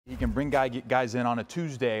He can bring guys in on a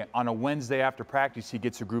Tuesday. On a Wednesday after practice, he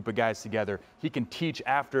gets a group of guys together. He can teach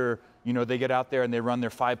after, they get out there and they run their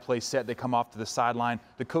 5-play set. They come off to the sideline.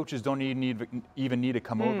 The coaches don't even need to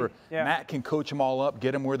come over. Yeah. Matt can coach them all up,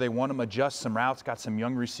 get them where they want them, adjust some routes, got some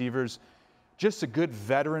young receivers. Just a good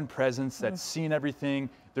veteran presence that's seen everything.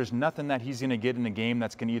 There's nothing that he's going to get in the game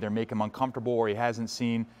that's going to either make him uncomfortable or he hasn't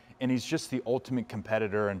seen. And he's just the ultimate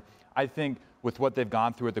competitor. And I think with what they've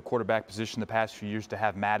gone through at the quarterback position the past few years, to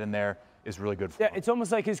have Matt in there is really good for him. It's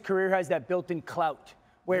almost like his career has that built-in clout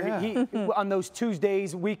where he on those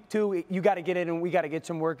Tuesdays, week 2, you got to get in and we got to get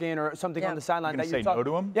some work in or something on the sideline. You're gonna say no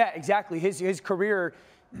to him? Yeah, exactly. His career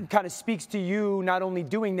kind of speaks to you not only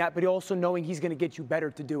doing that, but also knowing he's going to get you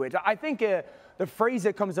better to do it. I think the phrase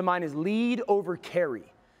that comes to mind is lead over carry.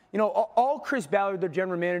 All Chris Ballard, their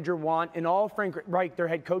general manager, and all Frank Reich, their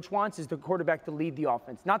head coach, wants is the quarterback to lead the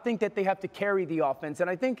offense, not think that they have to carry the offense. And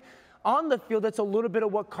I think on the field, that's a little bit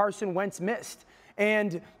of what Carson Wentz missed.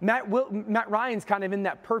 And Matt Ryan's kind of in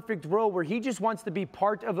that perfect role where he just wants to be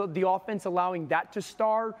part of the offense, allowing that to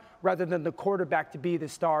star rather than the quarterback to be the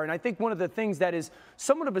star. And I think one of the things that is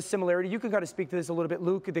somewhat of a similarity, you can kind of speak to this a little bit,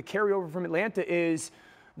 Luke, the carryover from Atlanta is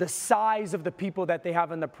the size of the people that they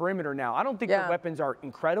have on the perimeter now. I don't think their weapons are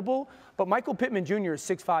incredible, but Michael Pittman Jr. is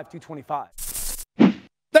 6'5", 225.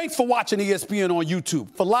 Thanks for watching ESPN on YouTube.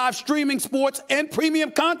 For live streaming sports and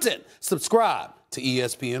premium content, subscribe to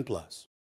ESPN+.